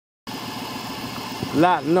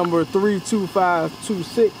Lot number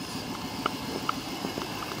 32526.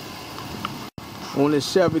 On this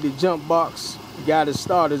Chevy, the jump box got it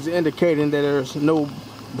started, indicating that there's no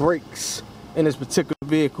brakes in this particular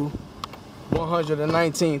vehicle.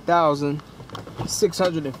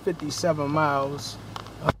 119,657 miles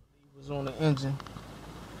was on the engine.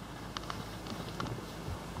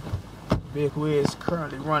 The vehicle is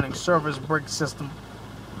currently running service brake system.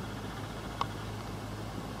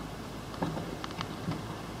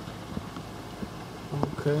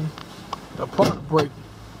 Okay, the park brake.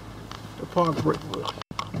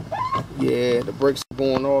 Yeah, the brakes are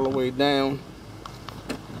going all the way down.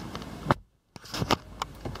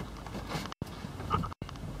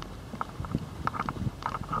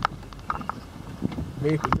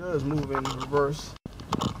 Vehicle does move in reverse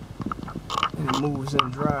and it moves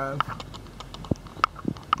in drive,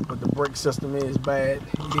 but the brake system is bad.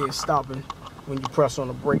 It is stopping when you press on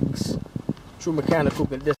the brakes. True mechanical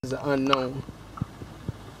conditions are unknown.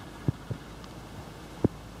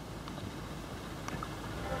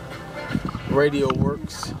 Radio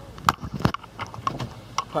works.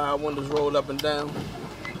 Power windows rolled up and down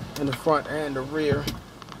in the front and the rear.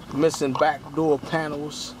 Missing back door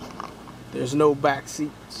panels. There's no back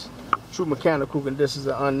seats. True mechanical conditions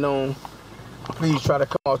are unknown. Please try to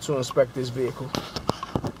come out to inspect this vehicle.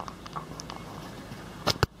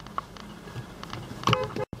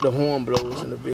 The horn blows in the vehicle.